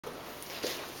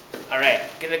Alright,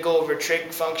 gonna go over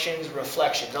trig functions,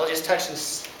 reflections. I'll just touch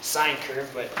this sine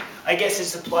curve, but I guess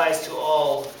this applies to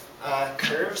all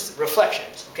curves,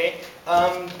 reflections, okay?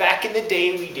 Back in the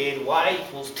day we did y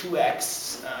equals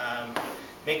 2x,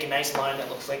 make a nice line that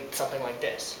looks like something like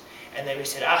this. And then we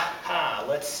said, aha,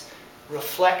 let's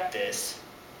reflect this.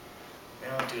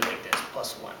 And I'll do it like this,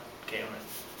 plus 1. Okay, I'm gonna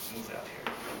move it up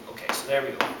here. Okay, so there we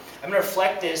go. I'm gonna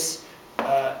reflect this,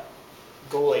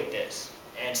 go like this,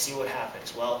 and see what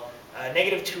happens. Well,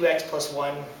 negative 2x plus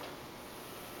 1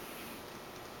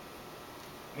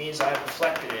 means I've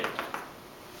reflected it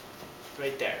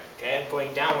right there. Okay, I'm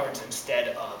going downwards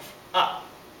instead of up.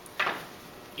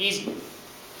 Easy.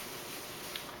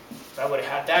 If I would have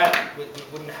had that,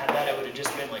 wouldn't have had that, it would have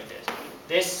just been like this.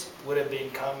 This would have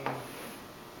become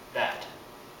that.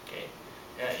 Okay,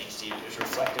 you see it was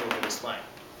reflected over this line.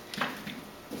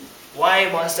 Why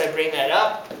must I bring that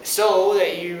up? So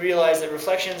that you realize that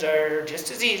reflections are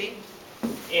just as easy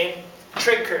in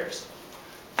trig curves.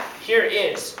 Here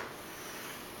is,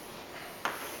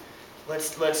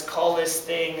 let's call this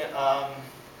thing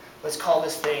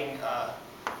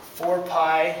 4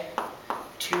 pi,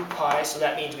 2 pi. So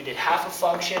that means we did half a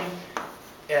function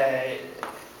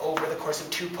over the course of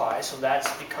 2 pi. So that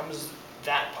becomes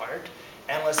that part.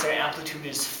 And let's say amplitude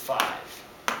is 5.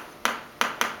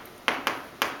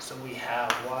 So we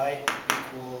have y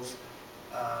equals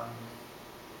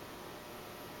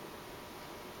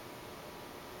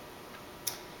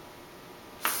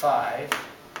 5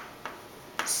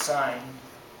 sine,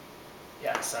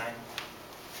 sine.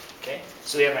 Okay,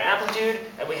 so we have our amplitude,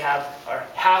 and we have our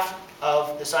half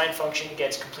of the sine function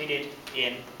gets completed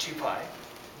in 2 pi.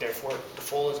 Therefore, the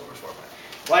full is over 4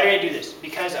 pi. Why did I do this?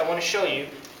 Because I want to show you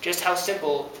just how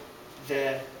simple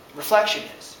the reflection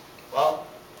is. Well,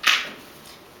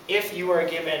 if you are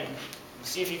given,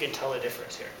 see if you can tell the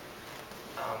difference here.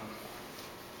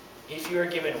 If you are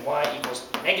given y equals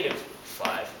negative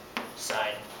 5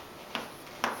 sine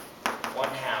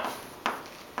 1/2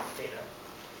 theta,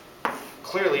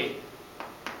 clearly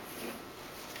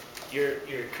your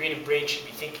creative brain should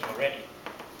be thinking already.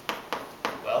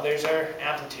 Well, there's our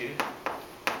amplitude.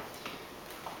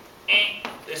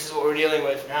 This is what we're dealing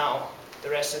with now. The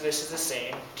rest of this is the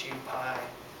same, 2 pi,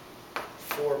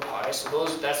 4 pi. So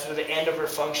that's where the end of our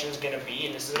function is going to be,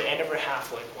 and this is the end of our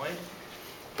halfway point.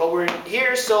 But we're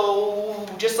here, so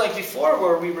just like before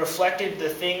where we reflected the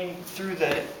thing through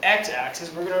the x-axis,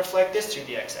 we're going to reflect this through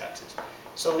the x-axis.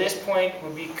 So this point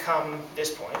would become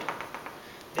this point.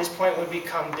 This point would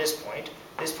become this point.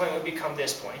 This point would become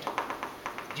this point.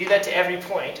 Do that to every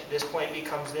point. This point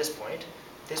becomes this point.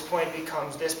 This point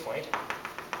becomes this point.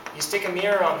 You stick a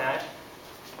mirror on that,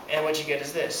 and what you get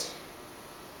is this.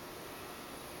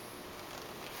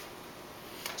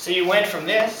 So you went from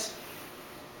this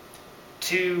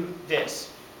to this.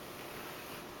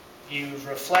 You've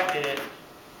reflected it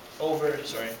over,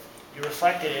 you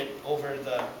reflected it over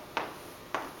the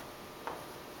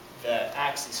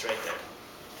axis right there.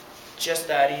 Just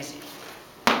that easy.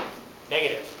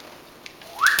 Negative.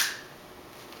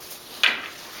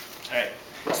 Alright,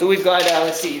 so we've got,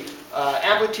 let's see,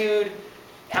 amplitude,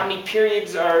 how many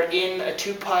periods are in a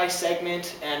 2 pi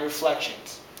segment, and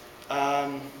reflections.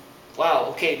 Wow,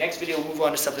 okay, next video we'll move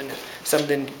on to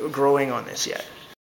something growing on this yet.